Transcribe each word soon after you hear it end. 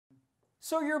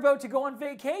So you're about to go on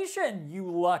vacation, you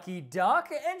lucky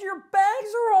duck, and your bags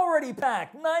are already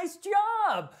packed. Nice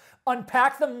job!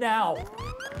 Unpack them now.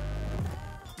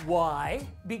 Why?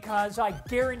 Because I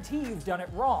guarantee you've done it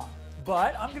wrong.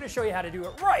 But I'm going to show you how to do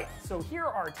it right. So here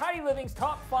are Tidy Living's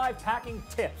top 5 packing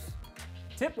tips.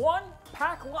 Tip 1,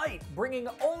 pack light, bringing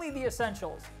only the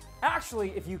essentials. Actually,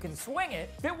 if you can swing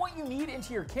it, fit what you need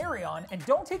into your carry-on and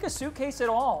don't take a suitcase at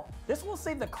all. This will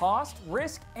save the cost,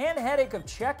 risk, and headache of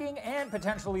checking and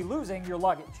potentially losing your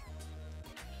luggage.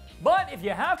 But if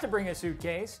you have to bring a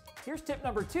suitcase, here's tip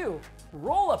number 2,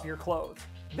 roll up your clothes.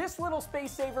 This little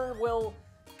space saver will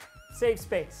save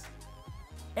space.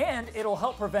 And it'll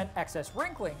help prevent excess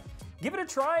wrinkling. Give it a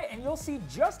try and you'll see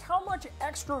just how much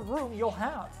extra room you'll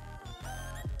have.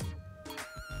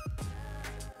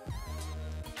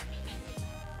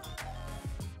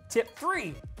 Tip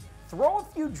 3, throw a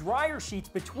few dryer sheets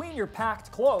between your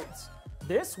packed clothes.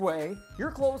 This way,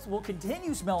 your clothes will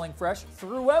continue smelling fresh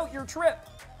throughout your trip.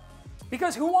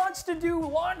 Because who wants to do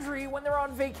laundry when they're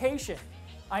on vacation?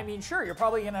 I mean, sure, you're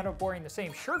probably gonna end up wearing the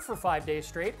same shirt for 5 days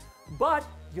straight, but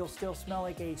you'll still smell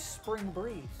like a spring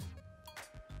breeze.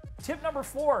 Tip number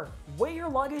 4, weigh your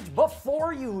luggage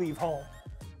before you leave home.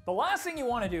 The last thing you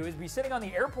want to do is be sitting on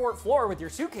the airport floor with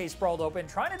your suitcase sprawled open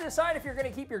trying to decide if you're going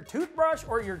to keep your toothbrush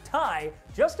or your tie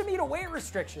just to meet a weight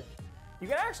restriction. You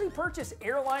can actually purchase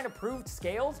airline approved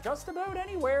scales just about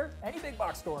anywhere, any big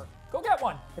box store. Go get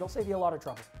one, it'll save you a lot of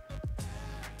trouble.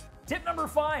 Tip number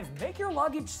 5, make your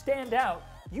luggage stand out.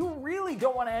 You really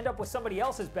don't want to end up with somebody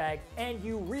else's bag, and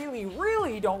you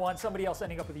really don't want somebody else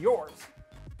ending up with yours.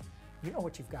 You know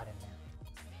what you've got in there.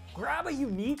 Grab a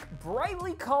unique,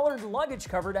 brightly colored luggage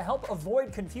cover to help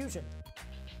avoid confusion.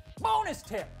 Bonus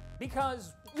tip,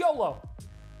 because YOLO.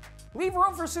 Leave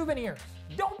room for souvenirs.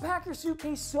 Don't pack your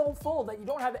suitcase so full that you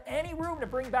don't have any room to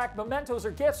bring back mementos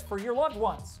or gifts for your loved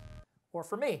ones. Or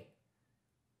for me.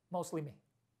 Mostly me.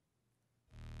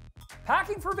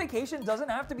 Packing for vacation doesn't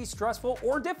have to be stressful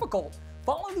or difficult.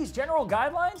 Follow these general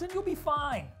guidelines and you'll be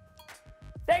fine.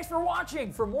 Thanks for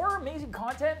watching. For more amazing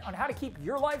content on how to keep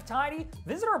your life tidy,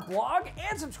 visit our blog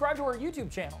and subscribe to our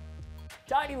YouTube channel.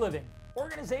 Tidy Living.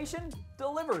 Organization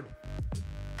delivered.